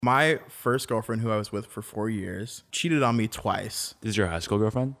My first girlfriend, who I was with for 4 years, cheated on me twice. This is your high school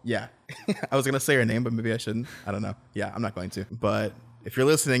girlfriend? Yeah. I was going to say her name, but maybe I shouldn't. I don't know. Yeah, I'm not going to. But if you're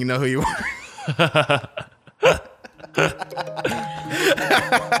listening, you know who you are.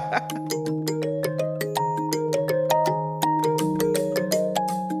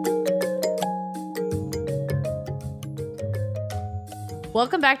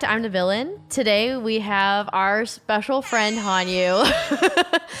 Welcome back to I'm the Villain. Today we have our special friend Hanyu.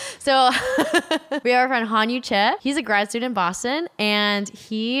 So we have our friend Hanyu Che. He's a grad student in Boston, and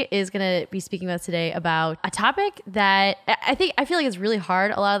he is going to be speaking with us today about a topic that I feel like it's really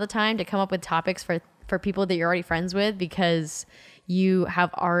hard a lot of the time to come up with topics for people that you're already friends with, because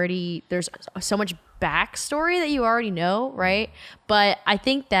there's so much backstory that you already know, right? But I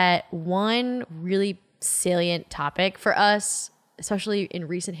think that one really salient topic for us, especially in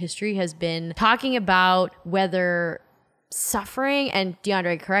recent history, has been talking about whether suffering, and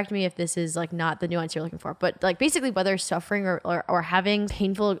DeAndre, correct me if this is like not the nuance you're looking for, but like basically whether suffering or having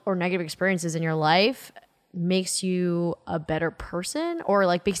painful or negative experiences in your life makes you a better person, or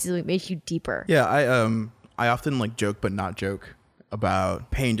like basically makes you deeper. Yeah, I often like joke but not joke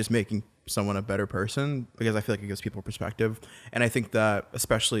about pain just making someone a better person, because I feel like it gives people perspective. And I think that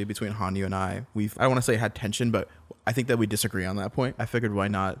especially between Hanyu and I don't want to say had tension, but I think that we disagree on that point. I figured why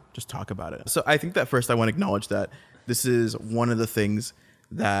not just talk about it. So I think that first I want to acknowledge that this is one of the things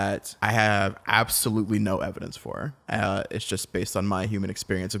that I have absolutely no evidence for. It's just based on my human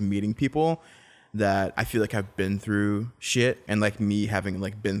experience of meeting people that I feel like have been through shit, and like me having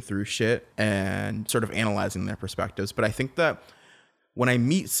like been through shit and sort of analyzing their perspectives. But I think that when I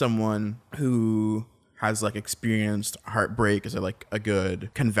meet someone who has like experienced heartbreak as a good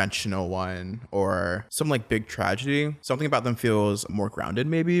conventional one, or some like big tragedy, something about them feels more grounded,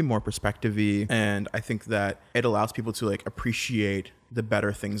 maybe more perspective-y. And I think that it allows people to like appreciate the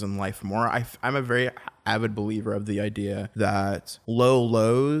better things in life more. I'm a very avid believer of the idea that low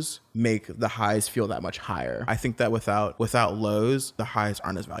lows make the highs feel that much higher. I think that without lows, the highs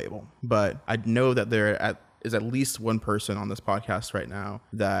aren't as valuable. But I know that is at least one person on this podcast right now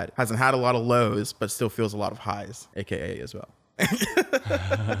that hasn't had a lot of lows but still feels a lot of highs, aka as well.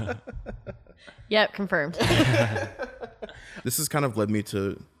 Yep, confirmed. This has kind of led me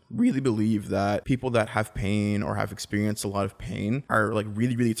to really believe that people that have pain or have experienced a lot of pain are like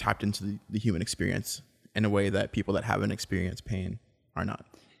really, really tapped into the human experience in a way that people that haven't experienced pain are not.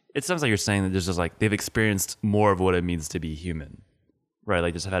 It sounds like you're saying that there's just like they've experienced more of what it means to be human, right?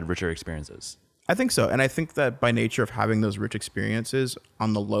 Like just have had richer experiences. I think so. And I think that by nature of having those rich experiences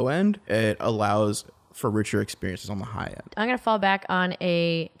on the low end, it allows for richer experiences on the high end. I'm going to fall back on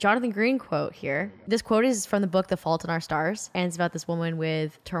a Jonathan Green quote here. This quote is from the book The Fault in Our Stars, and it's about this woman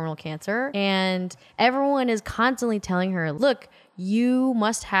with terminal cancer. And everyone is constantly telling her, look, you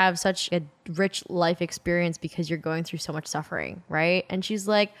must have such a rich life experience because you're going through so much suffering, right? And she's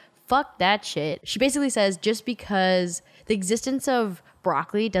like, fuck that shit. She basically says, just because the existence of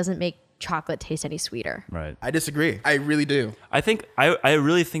broccoli doesn't make chocolate taste any sweeter. Right. I disagree. I really do. I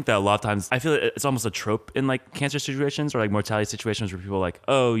really think that a lot of times I feel it's almost a trope in like cancer situations or like mortality situations where people are like,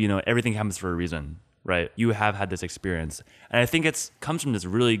 oh, everything happens for a reason, right? You have had this experience. And I think comes from this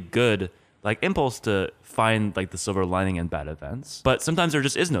really good like impulse to find like the silver lining in bad events. But sometimes there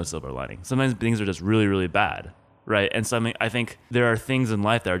just is no silver lining. Sometimes things are just really, really bad. Right. And so I think there are things in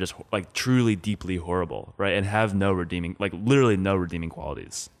life that are just like truly deeply horrible, right? And have literally no redeeming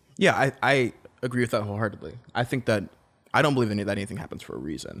qualities. Yeah, I agree with that wholeheartedly. I think that I don't believe that anything happens for a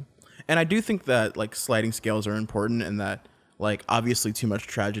reason. And I do think that like sliding scales are important, and that like obviously too much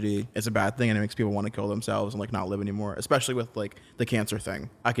tragedy is a bad thing and it makes people want to kill themselves and like not live anymore, especially with like the cancer thing.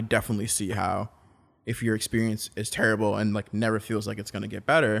 I could definitely see how if your experience is terrible and like never feels like it's going to get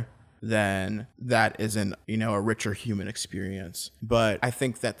better, then that isn't, a richer human experience. But I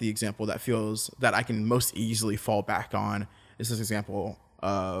think that the example that I can most easily fall back on is this example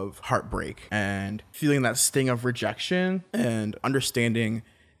of heartbreak and feeling that sting of rejection, and understanding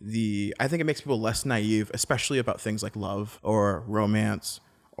I think it makes people less naive, especially about things like love or romance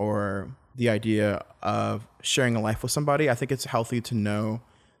or the idea of sharing a life with somebody. I think it's healthy to know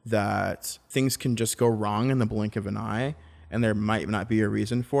that things can just go wrong in the blink of an eye, and there might not be a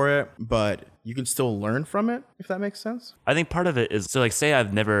reason for it, but you can still learn from it, if that makes sense. I think part of it is, so like say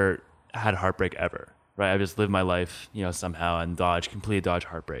I've never had heartbreak ever. Right, I just live my life, somehow and completely dodge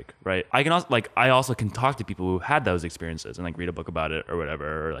heartbreak. Right, I also can talk to people who had those experiences and like read a book about it or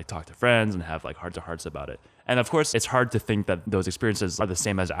whatever, or like talk to friends and have like heart to hearts about it. And of course, it's hard to think that those experiences are the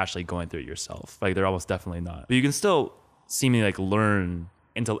same as actually going through it yourself. Like they're almost definitely not. But you can still seemingly like learn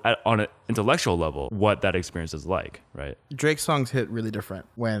on an intellectual level what that experience is like, right? Drake's songs hit really different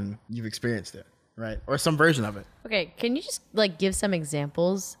when you've experienced it, right? Or some version of it. Okay, can you just like give some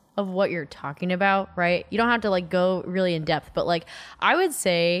examples of what you're talking about, right? You don't have to like go really in depth, but like I would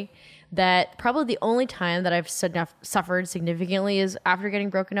say that probably the only time that I've suffered significantly is after getting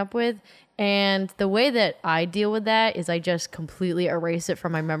broken up with. And the way that I deal with that is I just completely erase it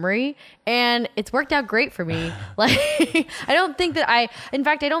from my memory. And it's worked out great for me. Like, I don't think that I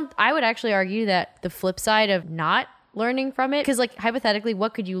would actually argue that the flip side of not learning from it, because like hypothetically,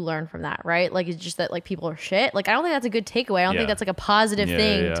 what could you learn from that, right? Like, it's just that like people are shit. Like, I don't think that's a good takeaway. I don't think that's like a positive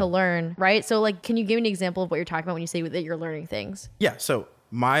thing to learn, right? So like, can you give me an example of what you're talking about when you say that you're learning things? Yeah, so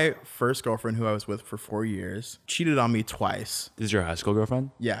my first girlfriend, who I was with for 4 years, cheated on me twice. This is your high school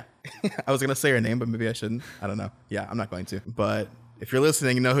girlfriend? Yeah. I was going to say her name, but maybe I shouldn't. I don't know. Yeah, I'm not going to. But if you're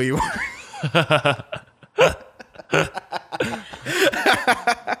listening, you know who you are.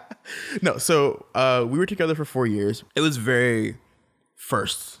 No, so we were together for 4 years. It was very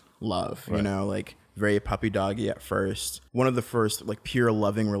first love, you know, like very puppy doggy at first. One of the first like pure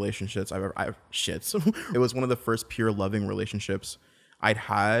loving relationships It was one of the first pure loving relationships I'd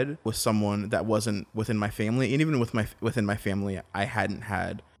had with someone that wasn't within my family. And even within my family, I hadn't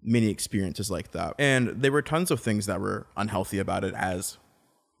had many experiences like that. And there were tons of things that were unhealthy about it, as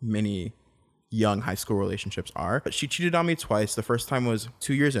many young high school relationships are. But she cheated on me twice. The first time was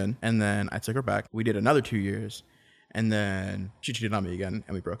 2 years in, and then I took her back. We did another 2 years, and then she cheated on me again,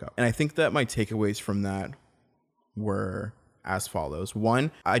 and we broke up. And I think that my takeaways from that were as follows. One,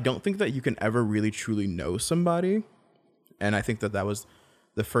 I don't think that you can ever really truly know somebody. And I think that that was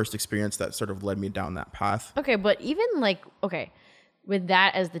the first experience that sort of led me down that path. Okay, but even like, with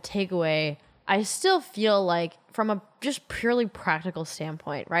that as the takeaway, I still feel like from a just purely practical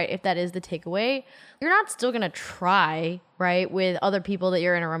standpoint, right? If that is the takeaway, you're not still going to try, right, with other people that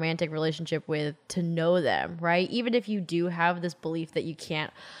you're in a romantic relationship with to know them, right? Even if you do have this belief that you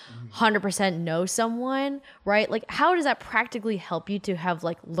can't 100% know someone, right? Like, how does that practically help you to have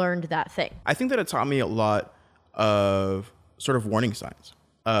like learned that thing? I think that it taught me a lot of sort of warning signs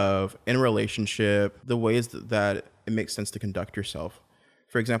of in a relationship, the ways that it makes sense to conduct yourself.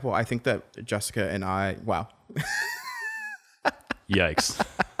 For example, I think that Jessica and I, wow. Yikes.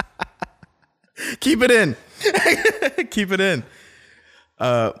 Keep it in. Keep it in.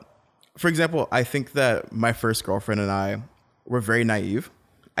 For example, I think that my first girlfriend and I were very naive.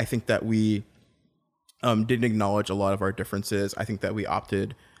 I think that we didn't acknowledge a lot of our differences. I think that we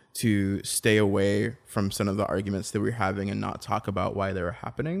opted to stay away from some of the arguments that we were having and not talk about why they were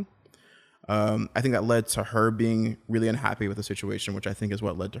happening. I think that led to her being really unhappy with the situation, which I think is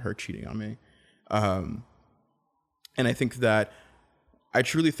what led to her cheating on me. And I think that I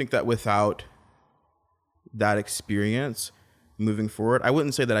truly think that without that experience moving forward, I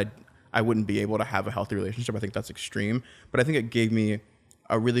wouldn't say that I wouldn't be able to have a healthy relationship. I think that's extreme, but I think it gave me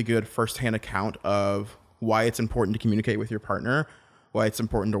a really good firsthand account of why it's important to communicate with your partner, why it's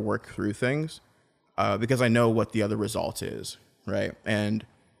important to work through things, because I know what the other result is, right? And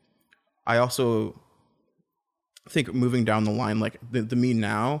I also think moving down the line, like the me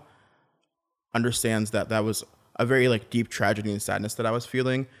now understands that that was a very like deep tragedy and sadness that I was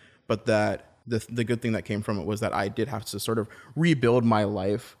feeling, but that the good thing that came from it was that I did have to sort of rebuild my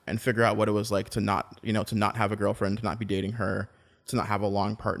life and figure out what it was like to not have a girlfriend, to not be dating her, to not have a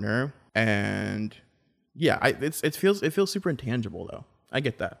long partner. And yeah, it feels super intangible though. I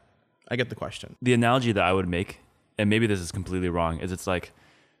get that. I get the question. The analogy that I would make, and maybe this is completely wrong, is it's like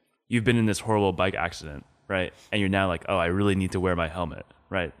you've been in this horrible bike accident, right? And you're now like, oh, I really need to wear my helmet,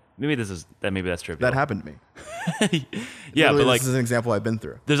 right? Maybe that's trivial. That happened to me. Yeah, Literally, but like this is an example I've been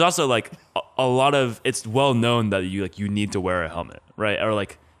through. There's also like a lot of, it's well known that you need to wear a helmet, right? Or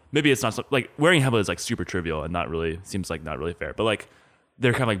like maybe it's not like wearing a helmet is like super trivial and seems like not really fair, but like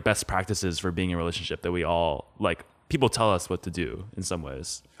they're kind of like best practices for being in a relationship that we all like. People tell us what to do in some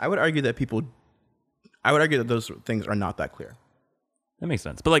ways. I would argue that those things are not that clear. That makes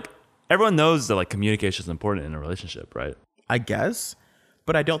sense. But like everyone knows that like communication is important in a relationship, right? I guess,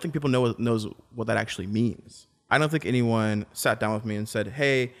 but I don't think people knows what that actually means. I don't think anyone sat down with me and said,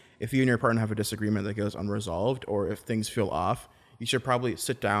 hey, if you and your partner have a disagreement that goes unresolved, or if things feel off, you should probably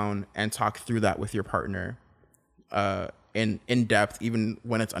sit down and talk through that with your partner in depth, even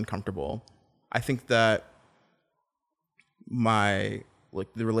when it's uncomfortable. I think that the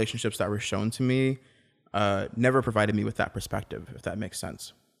relationships that were shown to me never provided me with that perspective, if that makes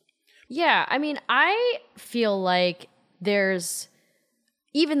sense. Yeah, I mean, I feel like there's,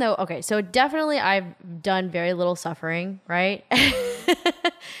 even though, okay, so definitely I've done very little suffering, right?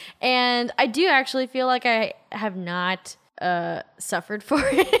 And I do actually feel like I have not suffered for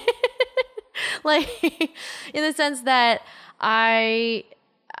it. Like, in the sense that I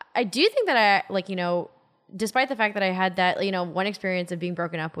do think that I, like, you know, despite the fact that I had that, you know, one experience of being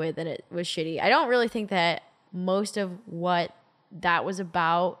broken up with and it was shitty, I don't really think that most of what that was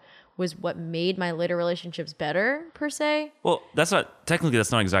about was what made my later relationships better, per se. Well, that's not exactly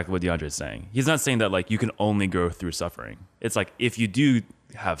what DeAndre is saying. He's not saying that, like, you can only go through suffering. It's like, if you do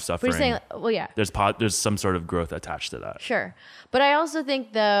have suffering, But he's saying, well, yeah. there's some sort of growth attached to that. Sure. But I also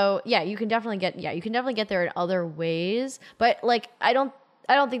think, though, yeah, you can definitely get there in other ways. But, like, I don't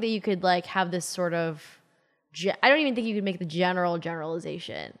think that you could, like, have this sort of, I don't even think you could make the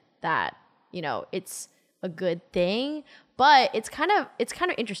generalization that, you know, it's a good thing. But it's kind of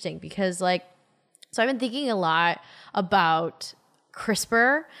interesting because, like, so I've been thinking a lot about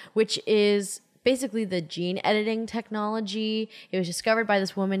CRISPR, which is basically the gene editing technology. It was discovered by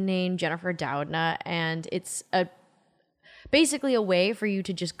this woman named Jennifer Doudna, and it's basically a way for you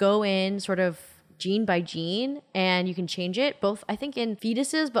to just go in sort of gene by gene, and you can change it both, I think, in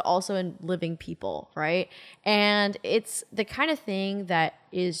fetuses, but also in living people, right? And it's the kind of thing that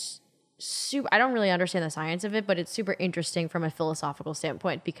is super, I don't really understand the science of it, but it's super interesting from a philosophical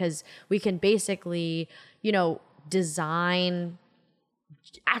standpoint because we can basically, you know,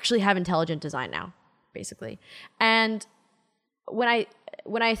 actually have intelligent design now, basically. And when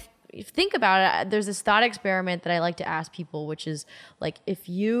I think about it, there's this thought experiment that I like to ask people, which is like, if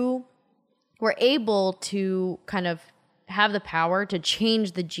you were able to kind of have the power to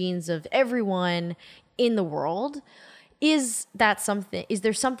change the genes of everyone in the world, is there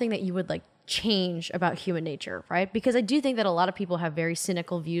something that you would like change about human nature, right? Because I do think that a lot of people have very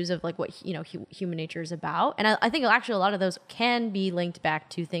cynical views of like what, you know, human nature is about. And I think actually a lot of those can be linked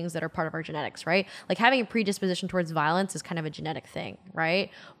back to things that are part of our genetics, right? Like having a predisposition towards violence is kind of a genetic thing, right?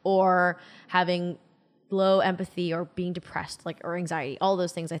 Or having low empathy or being depressed, like, or anxiety, all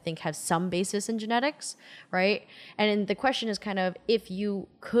those things I think have some basis in genetics, right? And the question is kind of, if you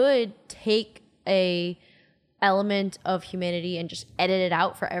could take a element of humanity and just edit it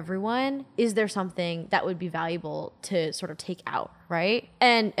out for everyone, is there something that would be valuable to sort of take out, right?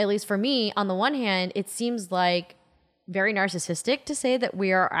 And at least for me, on the one hand, it seems like very narcissistic to say that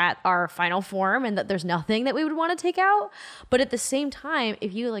we are at our final form and that there's nothing that we would want to take out. But at the same time,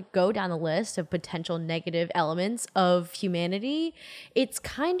 if you like go down the list of potential negative elements of humanity, it's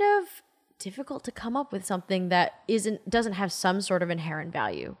kind of difficult to come up with something that doesn't have some sort of inherent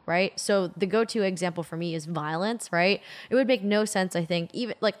value, right? So the go-to example for me is violence, right? It would make no sense, I think,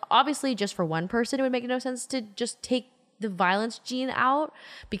 even like obviously just for one person, it would make no sense to just take the violence gene out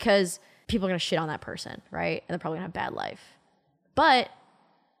because people are going to shit on that person, right? And they're probably going to have a bad life. But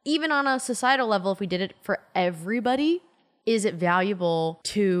even on a societal level, if we did it for everybody, is it valuable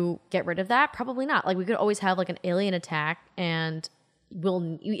to get rid of that? Probably not. Like we could always have like an alien attack, and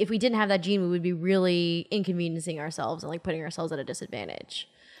if we didn't have that gene, we would be really inconveniencing ourselves and like putting ourselves at a disadvantage,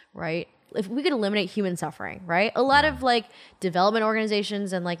 right? If we could eliminate human suffering, right? A lot of like development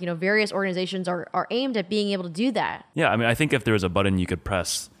organizations and like, you know, various organizations are aimed at being able to do that. Yeah, I mean, I think if there was a button you could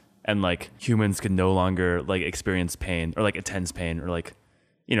press and like humans could no longer like experience pain or like intense pain or like,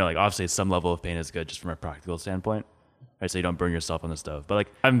 you know, like obviously some level of pain is good just from a practical standpoint, right? So you don't burn yourself on the stove. But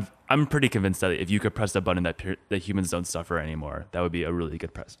like I'm pretty convinced that if you could press the button that humans don't suffer anymore, that would be a really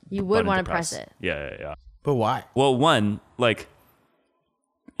good press. You would want to press it. Yeah. But why? Well, one, like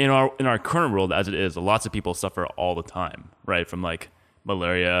in our current world as it is, lots of people suffer all the time, right? From like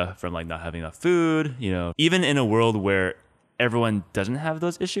malaria, from like not having enough food, you know. Even in a world where everyone doesn't have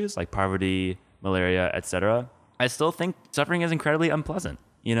those issues like poverty, malaria, etc., I still think suffering is incredibly unpleasant,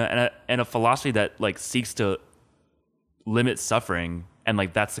 you know, and a philosophy that like seeks to limit suffering and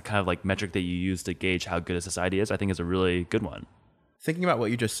like that's the kind of like metric that you use to gauge how good a society is, I think is a really good one. Thinking about what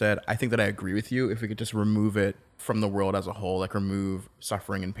you just said, I think that I agree with you. If we could just remove it from the world as a whole, like remove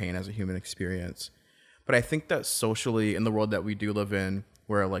suffering and pain as a human experience. But I think that socially in the world that we do live in,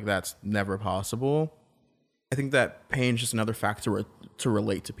 where like that's never possible, I think that pain is just another factor to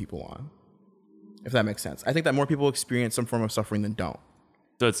relate to people on, if that makes sense. I think that more people experience some form of suffering than don't.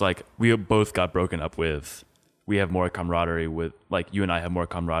 So it's like we both got broken up with. We have more camaraderie with, like you and I have more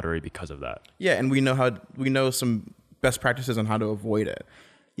camaraderie because of that. Yeah, and we know some best practices on how to avoid it.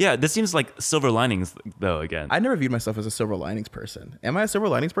 Yeah, this seems like silver linings, though, again. I never viewed myself as a silver linings person. Am I a silver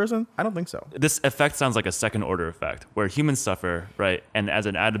linings person? I don't think so. This effect sounds like a second order effect where humans suffer, right? And as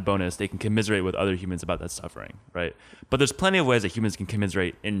an added bonus, they can commiserate with other humans about that suffering, right? But there's plenty of ways that humans can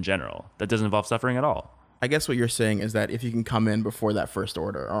commiserate in general that doesn't involve suffering at all. I guess what you're saying is that if you can come in before that first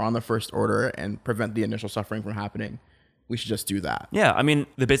order or on the first order and prevent the initial suffering from happening, we should just do that. Yeah, I mean,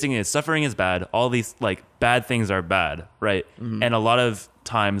 the basic thing is suffering is bad. All these like bad things are bad, right? And a lot of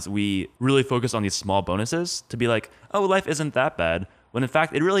times we really focus on these small bonuses to be like, oh, life isn't that bad, when in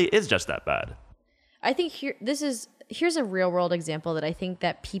fact it really is just that bad. I think here's a real world example that I think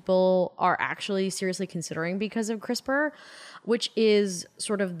that people are actually seriously considering because of CRISPR, which is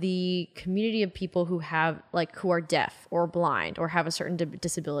sort of the community of people who are deaf or blind or have a certain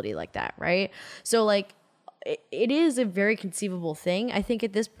disability like that, right? So like it is a very conceivable thing, I think,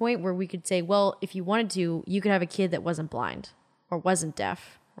 at this point where we could say, well, if you wanted to, you could have a kid that wasn't blind or wasn't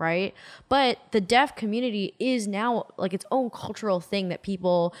deaf, right? But the deaf community is now like its own cultural thing that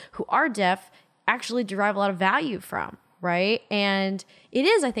people who are deaf actually derive a lot of value from, right? And it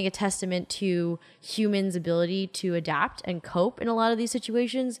is, I think, a testament to humans' ability to adapt and cope in a lot of these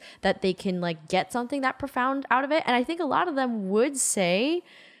situations, that they can like get something that profound out of it. And I think a lot of them would say,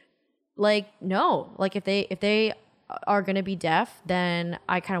 like, no, like if they are going to be deaf, then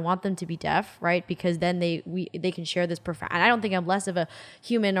I kind of want them to be deaf, right? Because then they can share this profound. And I don't think I'm less of a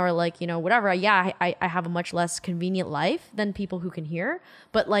human or like, you know, whatever. Yeah, I have a much less convenient life than people who can hear,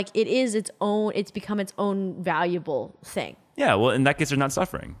 but like it's become its own valuable thing. Yeah, well, in that case, they're not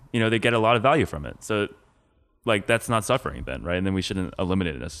suffering. You know, they get a lot of value from it. So like that's not suffering then, right? And then we shouldn't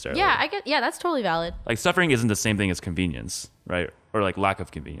eliminate it necessarily. Yeah, that's totally valid. Like suffering isn't the same thing as convenience, right? Or like lack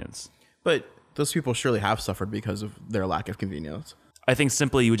of convenience. But those people surely have suffered because of their lack of convenience. I think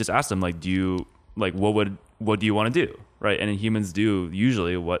simply you would just ask them, like, what do you want to do? Right. And humans do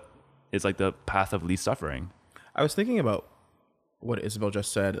usually what is like the path of least suffering. I was thinking about what Isabel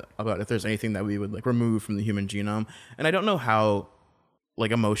just said about if there's anything that we would like remove from the human genome. And I don't know how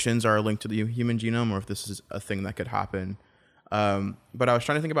like emotions are linked to the human genome or if this is a thing that could happen. But I was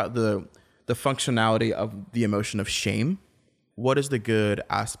trying to think about the functionality of the emotion of shame. What is the good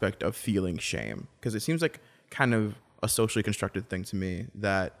aspect of feeling shame? Because it seems like kind of a socially constructed thing to me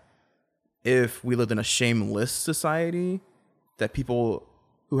that if we lived in a shameless society, that people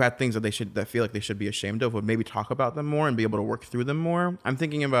who had things that feel like they should be ashamed of would maybe talk about them more and be able to work through them more. I'm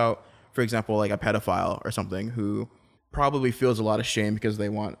thinking about, for example, like a pedophile or something who probably feels a lot of shame because they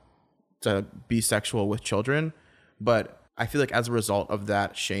want to be sexual with children. But I feel like as a result of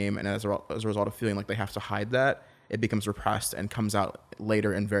that shame and as a result of feeling like they have to hide that, it becomes repressed and comes out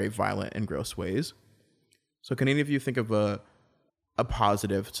later in very violent and gross ways. So can any of you think of a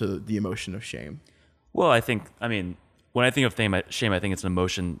positive to the emotion of shame? Well, when I think of shame, I think it's an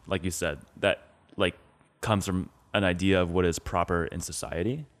emotion, like you said, that like comes from an idea of what is proper in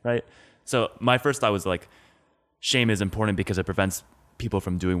society, right? So my first thought was like, shame is important because it prevents people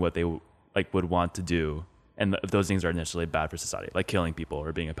from doing what they like would want to do, and if those things are initially bad for society, like killing people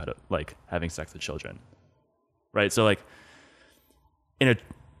or being like having sex with children, right? So like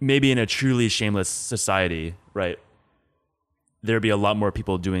maybe in a truly shameless society, right, there'd be a lot more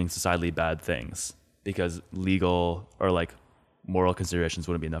people doing societally bad things because legal or like moral considerations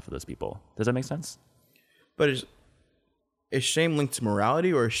wouldn't be enough for those people. Does that make sense? But is shame linked to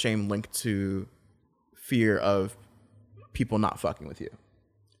morality or is shame linked to fear of people not fucking with you?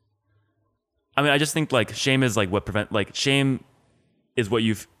 I mean, I just think like shame is like shame is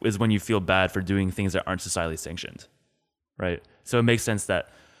when you feel bad for doing things that aren't societally sanctioned, right? So it makes sense that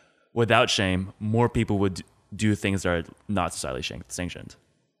without shame, more people would do things that are not societally sanctioned.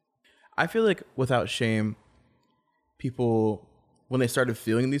 I feel like without shame, people, when they started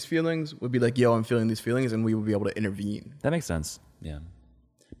feeling these feelings, would be like, yo, I'm feeling these feelings, and we would be able to intervene. That makes sense, yeah.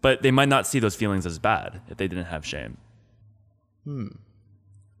 But they might not see those feelings as bad if they didn't have shame.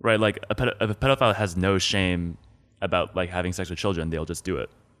 Right, like if a pedophile has no shame about like having sex with children, they'll just do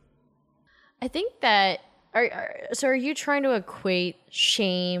it. I think that, are you trying to equate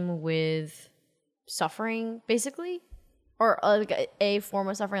shame with suffering, basically? Or like a form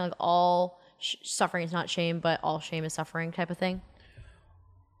of suffering, like all suffering is not shame, but all shame is suffering type of thing?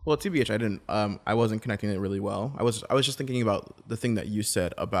 Well, TBH, I wasn't connecting it really well. I was just thinking about the thing that you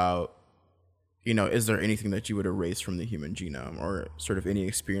said about, you know, is there anything that you would erase from the human genome or sort of any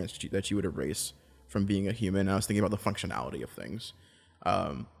experience that you would erase from being a human? And I was thinking about the functionality of things.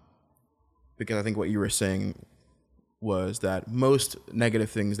 Because I think what you were saying was that most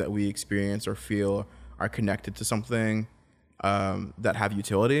negative things that we experience or feel are connected to something that have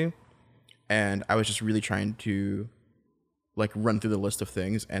utility. And I was just really trying to like run through the list of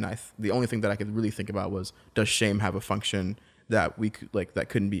things. And the only thing that I could really think about was, does shame have a function that we could that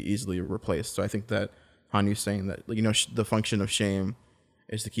couldn't be easily replaced? So I think that Hanyu's saying that, you know, the function of shame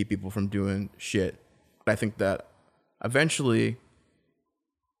is to keep people from doing shit. But I think that eventually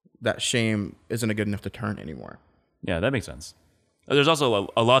that shame isn't good enough to turn anymore. Yeah, that makes sense. There's also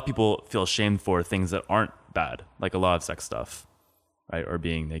a lot of people feel shamed for things that aren't bad, like a lot of sex stuff, right? Or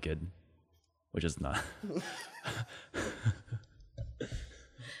being naked, which is not.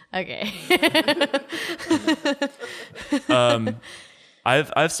 Okay. I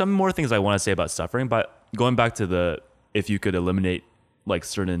have some more things I want to say about suffering, but going back to if you could eliminate like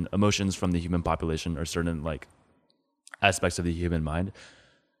certain emotions from the human population or certain like aspects of the human mind,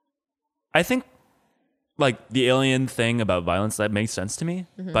 I think like the alien thing about violence, that makes sense to me.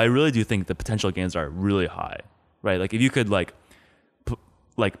 But I really do think the potential gains are really high, right? Like if you could like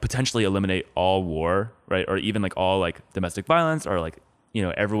potentially eliminate all war, right? Or even like all like domestic violence, or like, you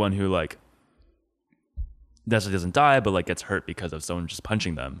know, everyone who like necessarily doesn't die, but like gets hurt because of someone just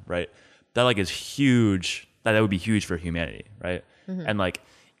punching them, right? That like is huge. That would be huge for humanity, right? And like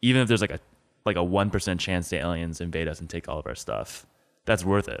even if there's like a 1% chance the aliens invade us and take all of our stuff, that's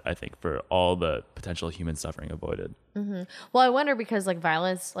worth it, I think, for all the potential human suffering avoided. Well, I wonder because like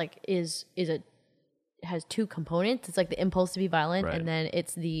violence like has two components. It's like the impulse to be violent, Right. and then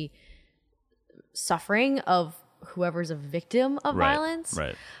it's the suffering of whoever's a victim of violence.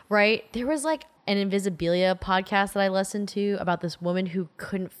 Right. There was like an Invisibilia podcast that I listened to about this woman who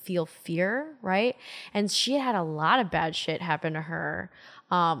couldn't feel fear, right? And she had a lot of bad shit happen to her.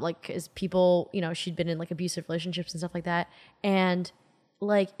 Like as people, you know, she'd been in like abusive relationships and stuff like that. And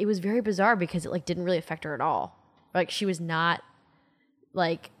like it was very bizarre because it like didn't really affect her at all. Like she was not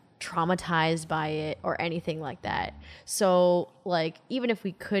like traumatized by it or anything like that. So like even if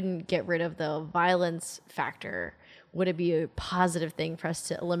we couldn't get rid of the violence factor, would it be a positive thing for us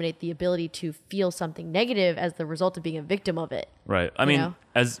to eliminate the ability to feel something negative as the result of being a victim of it? Right. I mean, know?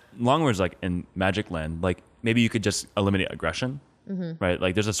 as long as like in Magic Land, like maybe you could just eliminate aggression, right?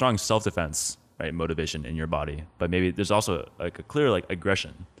 Like there's a strong self-defense, right, motivation in your body, but maybe there's also like a clear like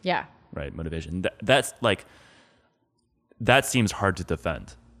aggression, Yeah. right, motivation. That's like, that seems hard to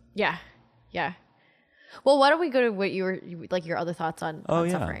defend. Yeah. Yeah. Well, why don't we go to what like your other thoughts on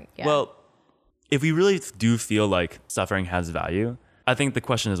suffering? Yeah. Well, if we really do feel like suffering has value, I think the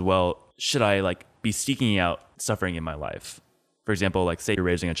question is, well, should I like be seeking out suffering in my life? For example, like say you're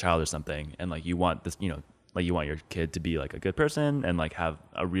raising a child or something, and like you want this, you know, like you want your kid to be like a good person and like have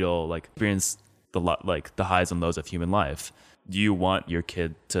a real like experience like the highs and lows of human life. Do you want your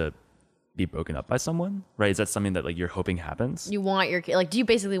kid to be broken up by someone, right? Is that something that like you're hoping happens? you want your kid, like, do you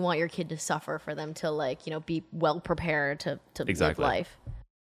basically want your kid to suffer for them to like, you know, be well prepared to Exactly. live life?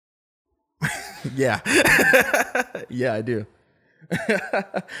 Yeah. Yeah, I do.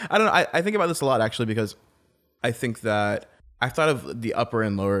 I don't know. I think about this a lot actually, because I think that I've thought of the upper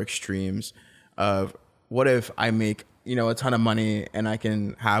and lower extremes of what if I make, you know, a ton of money and I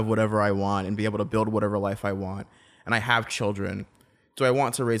can have whatever I want and be able to build whatever life I want, and I have children. Do I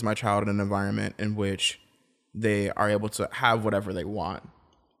want to raise my child in an environment in which they are able to have whatever they want?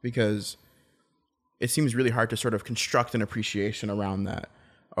 Because it seems really hard to sort of construct an appreciation around that,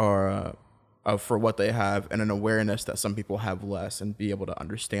 or for what they have, and an awareness that some people have less, and be able to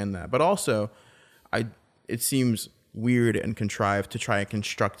understand that. But also, it seems weird and contrived to try and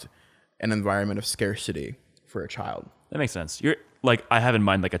construct an environment of scarcity for a child. That makes sense. You're like, I have in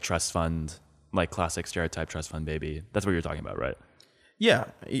mind like a trust fund, like classic stereotype trust fund baby. That's what you're talking about, right? Yeah,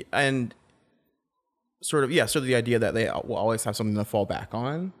 and sort of the idea that they will always have something to fall back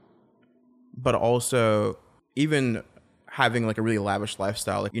on, but also even having like a really lavish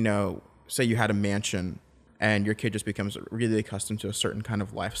lifestyle. Like, you know, say you had a mansion and your kid just becomes really accustomed to a certain kind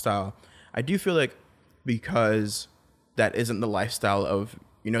of lifestyle. I do feel like because that isn't the lifestyle of,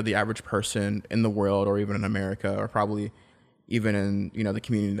 you know, the average person in the world, or even in America, or probably even in, you know, the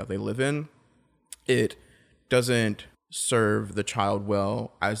community that they live in, it doesn't serve the child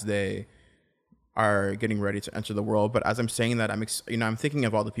well as they are getting ready to enter the world. But as I'm saying that, I'm thinking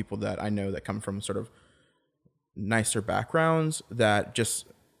of all the people that I know that come from sort of nicer backgrounds that just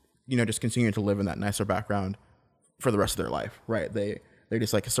continue to live in that nicer background for the rest of their life, right? They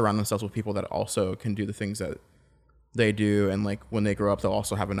just like surround themselves with people that also can do the things that they do, and like when they grow up, they'll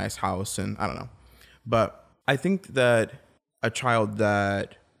also have a nice house, and I don't know. But I think that a child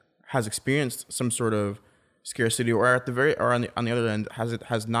that has experienced some sort of scarcity, or on the other end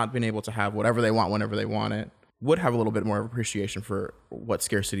has not been able to have whatever they want whenever they want it, would have a little bit more of appreciation for what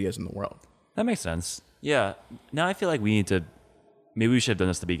scarcity is in the world. That makes sense. Yeah. Now I feel like maybe we should have done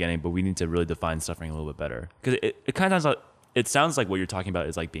this at the beginning, but we need to really define suffering a little bit better, because it kind of sounds like what you're talking about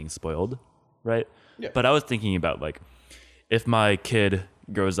is like being spoiled, right? Yeah. But I was thinking about like, if my kid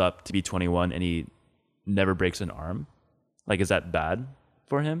grows up to be 21 and he never breaks an arm, like, is that bad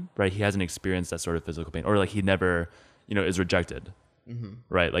for him, right? He hasn't experienced that sort of physical pain, or like he never, you know, is rejected,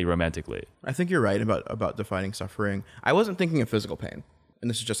 right? Like romantically. I think you're right about defining suffering. I wasn't thinking of physical pain, and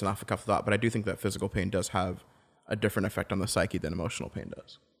this is just an off the cuff thought, but I do think that physical pain does have a different effect on the psyche than emotional pain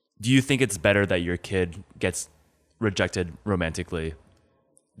does. Do you think it's better that your kid gets rejected romantically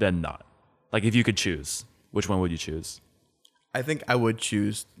than not? Like if you could choose, which one would you choose? I think I would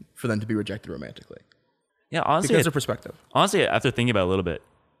choose for them to be rejected romantically Yeah, honestly, because of perspective. honestly, after thinking about it a little bit,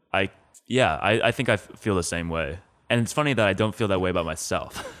 I think I feel the same way. And it's funny that I don't feel that way about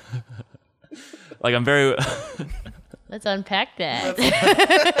myself. Like I'm very Let's unpack that.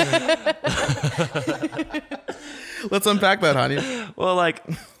 Let's unpack that, honey. well, like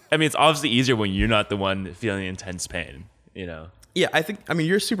I mean, it's obviously easier when you're not the one feeling intense pain, you know. Yeah, I mean,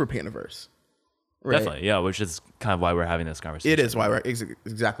 you're super pain averse. Right? Definitely, yeah, which is kind of why we're having this conversation. It is why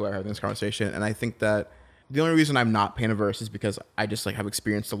exactly why we're having this conversation, and I think that the only reason I'm not pain averse is because I just like have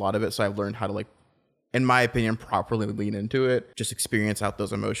experienced a lot of it, so I've learned how to like, in my opinion, properly lean into it, just experience out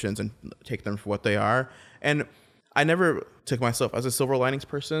those emotions and take them for what they are. And I never took myself as a silver linings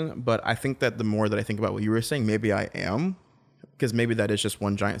person, but I think that the more that I think about what you were saying, maybe I am, because maybe that is just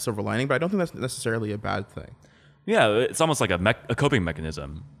one giant silver lining, but I don't think that's necessarily a bad thing. Yeah, it's almost like a coping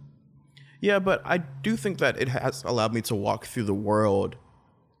mechanism. Yeah, but I do think that it has allowed me to walk through the world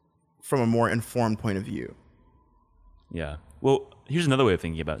from a more informed point of view. Yeah. Well, here's another way of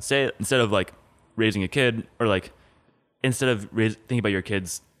thinking about it. Say instead of like raising a kid, or like instead of thinking about your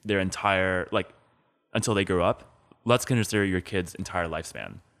kids their entire like until they grow up, let's consider your kid's entire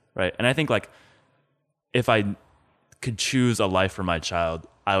lifespan, right? And I think like if I could choose a life for my child,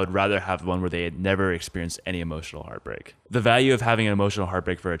 I would rather have one where they had never experienced any emotional heartbreak. The value of having an emotional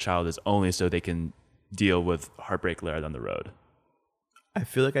heartbreak for a child is only so they can deal with heartbreak later down the road. I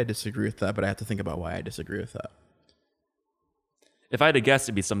feel like I disagree with that, but I have to think about why I disagree with that. If I had to guess,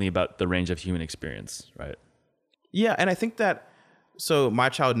 it'd be something about the range of human experience, right? Yeah, and I think that, so my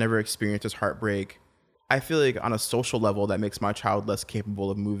child never experiences heartbreak. I feel like on a social level, that makes my child less capable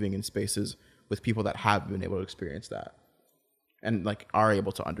of moving in spaces with people that have been able to experience that and like are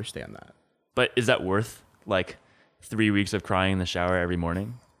able to understand that. But is that worth like 3 weeks of crying in the shower every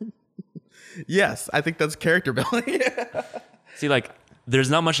morning? Yes, I think that's character building. See, like, there's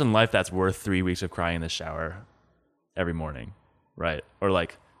not much in life that's worth 3 weeks of crying in the shower every morning, right? Or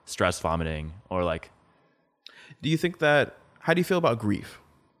like stress vomiting, or like. Do you think that, how do you feel about grief?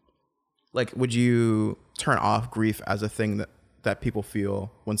 Like, would you turn off grief as a thing that people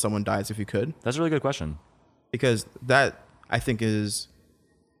feel when someone dies if you could? That's a really good question. Because that, I think, is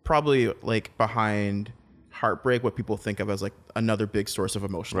probably like behind heartbreak, what people think of as like another big source of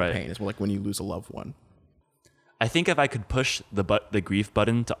emotional Right. pain is like when you lose a loved one. I think if I could push the grief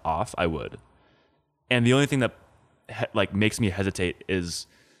button to off, I would. And the only thing that like makes me hesitate is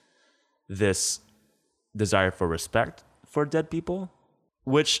this desire for respect for dead people,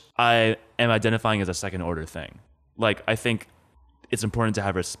 which I am identifying as a second order thing. Like, I think it's important to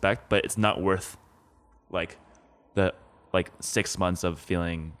have respect, but it's not worth like the 6 months of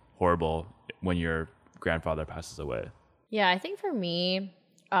feeling horrible when your grandfather passes away. Yeah, I think for me,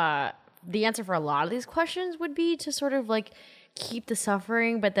 the answer for a lot of these questions would be to sort of like keep the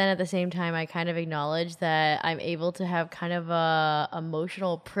suffering, but then at the same time, I kind of acknowledge that I'm able to have kind of a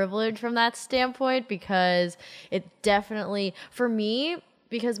emotional privilege from that standpoint, because it definitely, for me,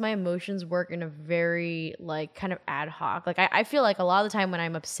 because my emotions work in a very like kind of ad hoc. Like I feel like a lot of the time when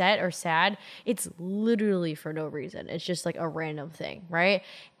I'm upset or sad, it's literally for no reason. It's just like a random thing, right?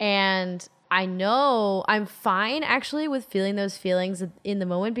 And I know I'm fine actually with feeling those feelings in the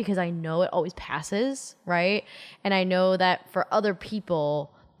moment, because I know it always passes, right? And I know that for other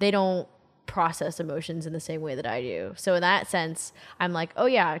people, they don't process emotions in the same way that I do. So in that sense, I'm like, oh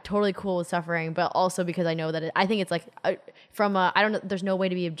yeah, totally cool with suffering, but also because I know that I think it's like I don't know, there's no way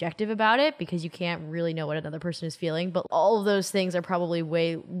to be objective about it because you can't really know what another person is feeling, but all of those things are probably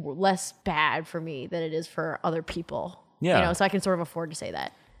way less bad for me than it is for other people. Yeah. You know, so I can sort of afford to say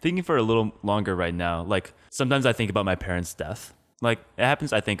that. Thinking for a little longer right now, like sometimes I think about my parents' death. Like it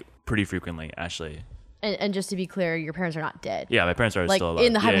happens, I think, pretty frequently, actually. And just to be clear, your parents are not dead. Yeah, my parents are Like, still alive.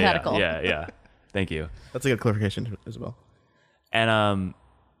 in the hypothetical. Yeah. Thank you. That's a good clarification as well. And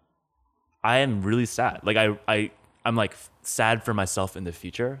I am really sad. Like I'm like sad for myself in the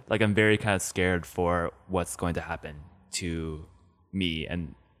future. Like I'm very kind of scared for what's going to happen to me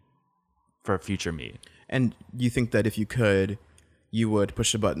and for future me. And you think that if you could, you would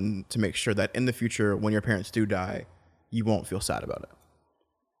push the button to make sure that in the future, when your parents do die, you won't feel sad about it.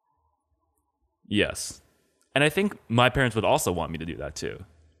 Yes. And I think my parents would also want me to do that too.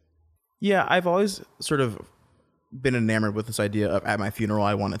 Yeah, I've always sort of been enamored with this idea of at my funeral,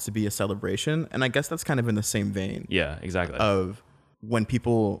 I want it to be a celebration. And I guess that's kind of in the same vein Yeah, exactly. of when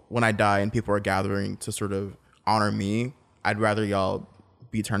I die and people are gathering to sort of honor me, I'd rather y'all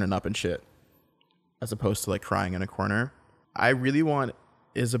be turning up and shit as opposed to like crying in a corner. I really want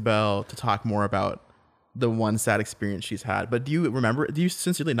Isabel to talk more about the one sad experience she's had. But do you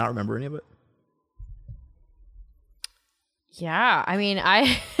sincerely not remember any of it? Yeah, I mean,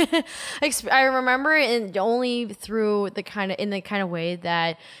 I I remember it only through the kind of way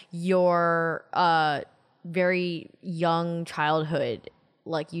that your very young childhood,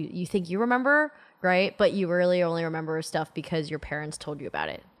 like you think you remember, right? But you really only remember stuff because your parents told you about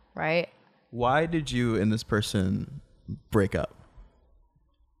it, right? Why did you and this person break up?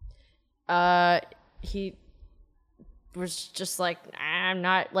 He was just like, I'm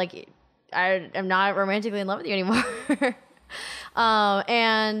not romantically in love with you anymore.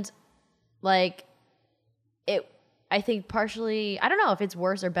 And like I think partially, I don't know if it's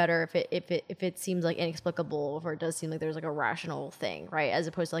worse or better if it seems like inexplicable, or it does seem like there's like a rational thing, right? As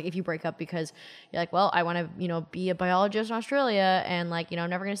opposed to like if you break up because you're like, well, I want to, be a biologist in Australia and like, I'm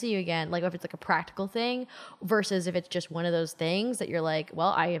never going to see you again. Like if it's like a practical thing versus if it's just one of those things that you're like, well,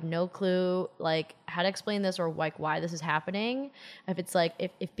 I have no clue like how to explain this or like why this is happening. If it's like,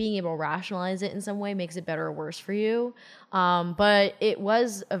 if being able to rationalize it in some way makes it better or worse for you. But it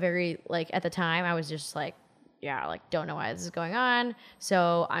was a very, like at the time I was just like, yeah, like don't know why this is going on.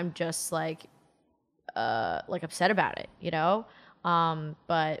 So I'm just like upset about it,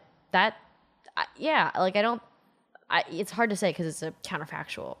 But that, it's hard to say because it's a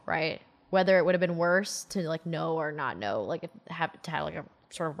counterfactual, right? Whether it would have been worse to like know or not know, like have like a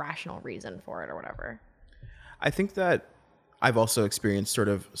sort of rational reason for it or whatever. I think that I've also experienced sort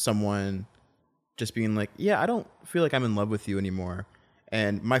of someone just being like, yeah, I don't feel like I'm in love with you anymore.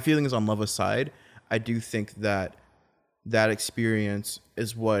 And my feelings on love aside, I do think that experience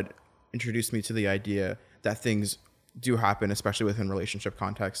is what introduced me to the idea that things do happen, especially within relationship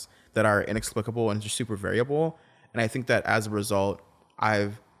contexts, that are inexplicable and just super variable. And I think that as a result,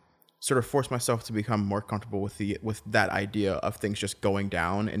 I've sort of forced myself to become more comfortable with that idea of things just going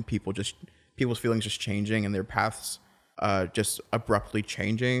down and people's feelings just changing and their paths just abruptly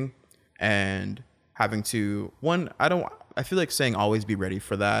changing, and having to I feel like saying always be ready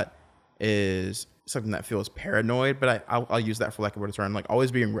for that is something that feels paranoid, but I'll use that for lack of a better term, like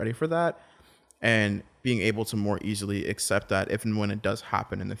always being ready for that and being able to more easily accept that if and when it does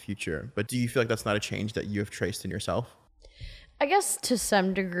happen in the future. But do you feel like that's not a change that you have traced in yourself? I guess to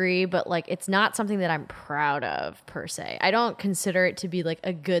some degree, but like it's not something that I'm proud of per se. I don't consider it to be like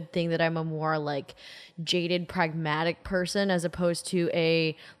a good thing that I'm a more like jaded, pragmatic person as opposed to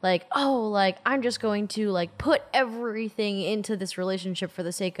a like, oh, like I'm just going to like put everything into this relationship for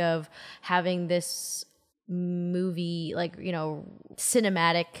the sake of having this movie, like,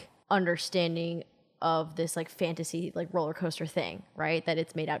 cinematic understanding of this like fantasy, like roller coaster thing, right? That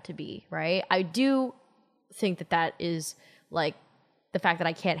it's made out to be, right? I do think that is like the fact that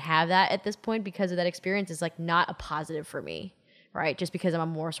I can't have that at this point because of that experience is like not a positive for me, right? Just because I'm a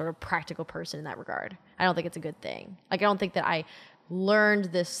more sort of practical person in that regard. I don't think it's a good thing. Like I don't think that I learned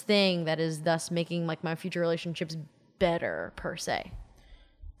this thing that is thus making like my future relationships better per se.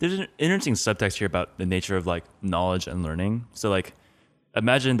 There's an interesting subtext here about the nature of like knowledge and learning. So like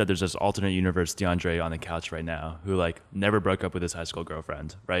imagine that there's this alternate universe DeAndre on the couch right now who like never broke up with his high school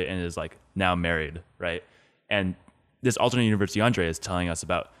girlfriend, right? And is like now married, right? And this alternate universe DeAndre is telling us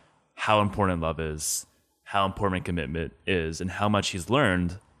about how important love is, how important commitment is, and how much he's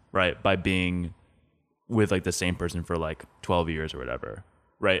learned, right, by being with like the same person for like 12 years or whatever,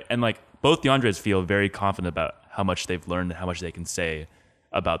 right? And like both DeAndres feel very confident about how much they've learned and how much they can say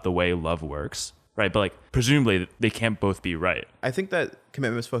about the way love works, right? But like presumably they can't both be right. I think that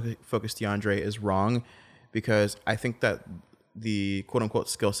commitment focused DeAndre is wrong because I think that the quote unquote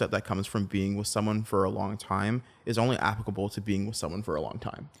skill set that comes from being with someone for a long time is only applicable to being with someone for a long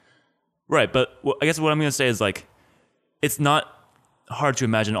time. Right. But I guess what I'm going to say is like, it's not hard to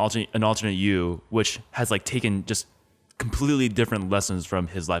imagine an alternate you, which has like taken just completely different lessons from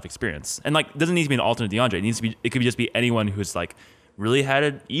his life experience. And like, doesn't need to be an alternate DeAndre. It could just be anyone who's like really had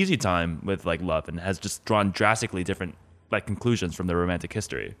an easy time with like love and has just drawn drastically different like conclusions from their romantic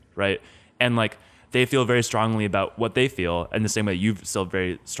history. Right. And like, they feel very strongly about what they feel in the same way you feel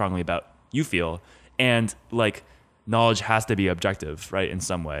very strongly about you feel. And like knowledge has to be objective, right? In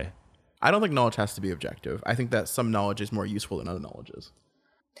some way. I don't think knowledge has to be objective. I think that some knowledge is more useful than other knowledges.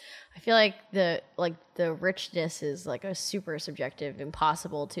 I feel like the richness is like a super subjective,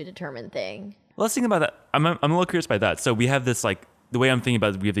 impossible to determine thing. Well, let's think about that. I'm a little curious by that. So we have this like, the way I'm thinking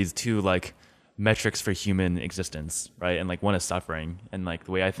about it, we have these two like metrics for human existence, right? And like one is suffering, and like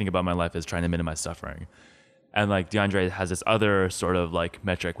the way I think about my life is trying to minimize suffering. And like DeAndre has this other sort of like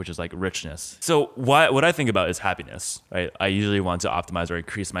metric, which is like richness. So what I think about is happiness, right? I usually want to optimize or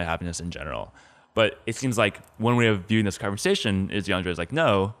increase my happiness in general. But it seems like one way of viewing this conversation is DeAndre is like,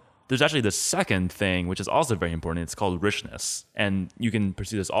 no, there's actually the second thing, which is also very important. It's called richness. And you can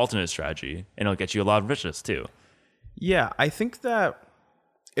pursue this alternate strategy and it'll get you a lot of richness too. Yeah, I think that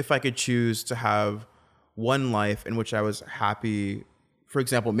if I could choose to have one life in which I was happy, for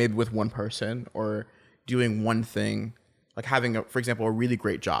example, maybe with one person or doing one thing, like having, for example, a really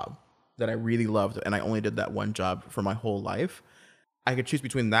great job that I really loved and I only did that one job for my whole life, I could choose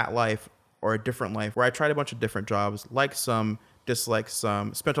between that life or a different life where I tried a bunch of different jobs, liked some, disliked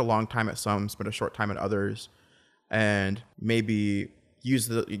some, spent a long time at some, spent a short time at others, and maybe use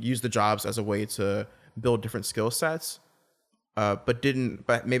the jobs as a way to build different skill sets, but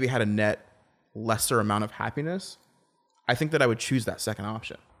maybe had a net lesser amount of happiness. I think that I would choose that second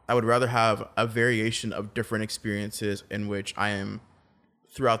option. I would rather have a variation of different experiences in which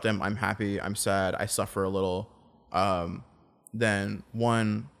throughout them, I'm happy, I'm sad, I suffer a little, than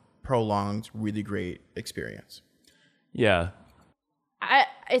one prolonged, really great experience. Yeah.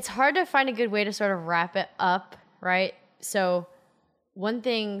 It's hard to find a good way to sort of wrap it up, right? So one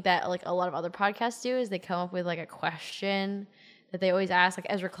thing that like a lot of other podcasts do is they come up with like a question that they always ask, like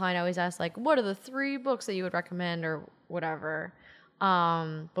Ezra Klein always asks, like, what are the 3 books that you would recommend or whatever?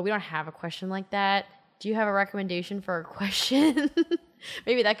 But we don't have a question like that. Do you have a recommendation for a question?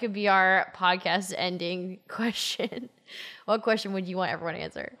 Maybe that could be our podcast ending question. What question would you want everyone to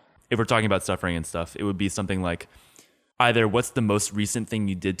answer? If we're talking about suffering and stuff, it would be something like either what's the most recent thing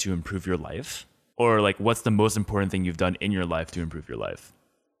you did to improve your life, or like what's the most important thing you've done in your life to improve your life.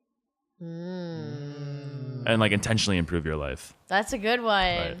 And like intentionally improve your life. That's a good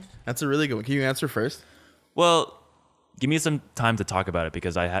one. Right. That's a really good one. Can you answer first? Well, give me some time to talk about it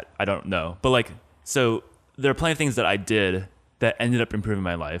because I don't know. But like, so there are plenty of things that I did that ended up improving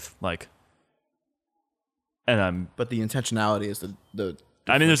my life. Like, but the intentionality is the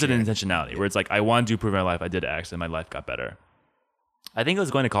I mean, there's an intentionality where it's like, I wanted to improve my life. I did X and my life got better. I think it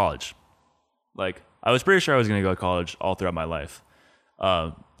was going to college. Like, I was pretty sure I was going to go to college all throughout my life.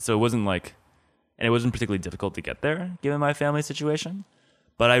 So it wasn't like, and it wasn't particularly difficult to get there given my family situation,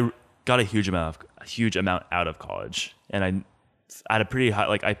 but I got a huge amount out of college. And I had a pretty high,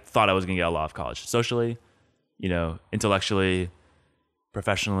 like I thought I was going to get a lot of college socially, intellectually,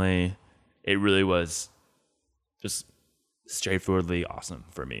 professionally. It really was just straightforwardly awesome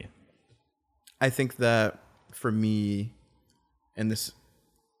for me. I think that for me, and this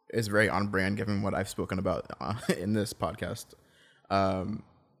is very on brand given what I've spoken about in this podcast.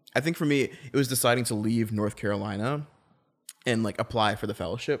 I think for me, it was deciding to leave North Carolina and like apply for the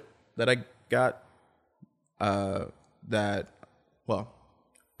fellowship that I got.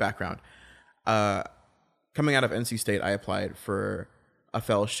 Background. Coming out of NC State, I applied for a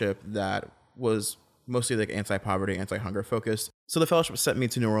fellowship that was mostly like anti-poverty, anti-hunger focused. So the fellowship sent me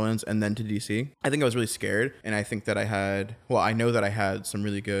to New Orleans and then to DC. I think I was really scared. And I think that I know that I had some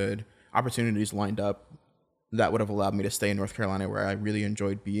really good opportunities lined up that would have allowed me to stay in North Carolina where I really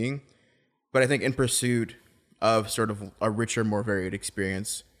enjoyed being. But I think in pursuit of sort of a richer, more varied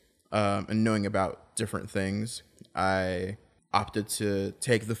experience and knowing about different things, I opted to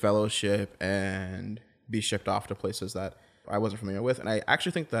take the fellowship and be shipped off to places that I wasn't familiar with. And I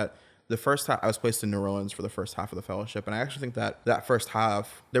actually think that the first half, I was placed in New Orleans for the first half of the fellowship. And I actually think that first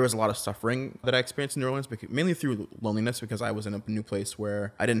half, there was a lot of suffering that I experienced in New Orleans, mainly through loneliness, because I was in a new place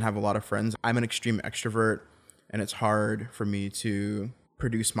where I didn't have a lot of friends. I'm an extreme extrovert, and it's hard for me to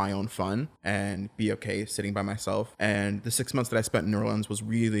produce my own fun and be okay sitting by myself. And the 6 months that I spent in New Orleans was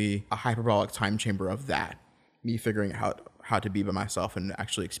really a hyperbolic time chamber of that, me figuring out how to be by myself and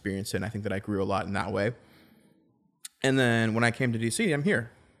actually experience it. And I think that I grew a lot in that way. And then when I came to DC, I'm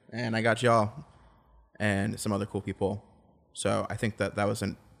here. And I got y'all and some other cool people. So I think that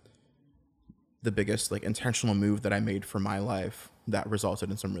wasn't the biggest like intentional move that I made for my life that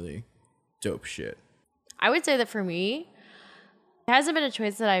resulted in some really dope shit. I would say that for me, it hasn't been a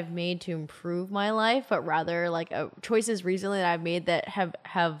choice that I've made to improve my life, but rather like choices recently that I've made that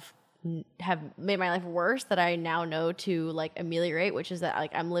have made my life worse that I now know to like ameliorate, which is that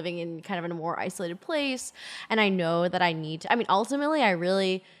like I'm living in kind of in a more isolated place, and I know that I need to, I mean, ultimately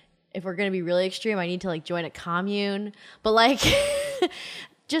if we're going to be really extreme, I need to like join a commune, but like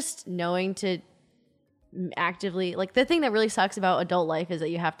just knowing to actively, like the thing that really sucks about adult life is that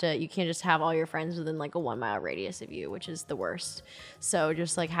you can't just have all your friends within like a 1 mile radius of you, which is the worst. So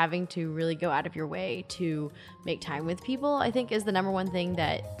just like having to really go out of your way to make time with people, I think is the number one thing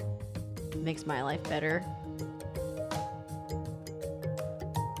that makes my life better.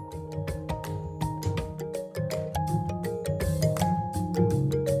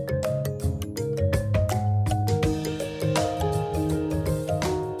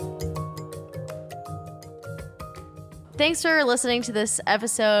 thanks for listening to this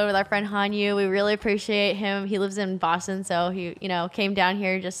episode with our friend Hanyu. We really appreciate him. He lives in Boston, so he, came down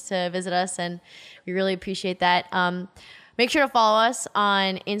here just to visit us, and we really appreciate that. Make sure to follow us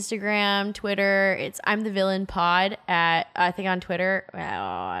on Instagram, Twitter. It's I'm the Villain Pod at, I think on Twitter. Oh,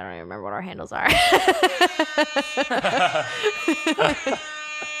 I don't even remember what our handles are.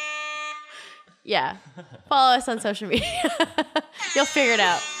 Yeah. Follow us on social media. You'll figure it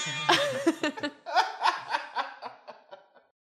out.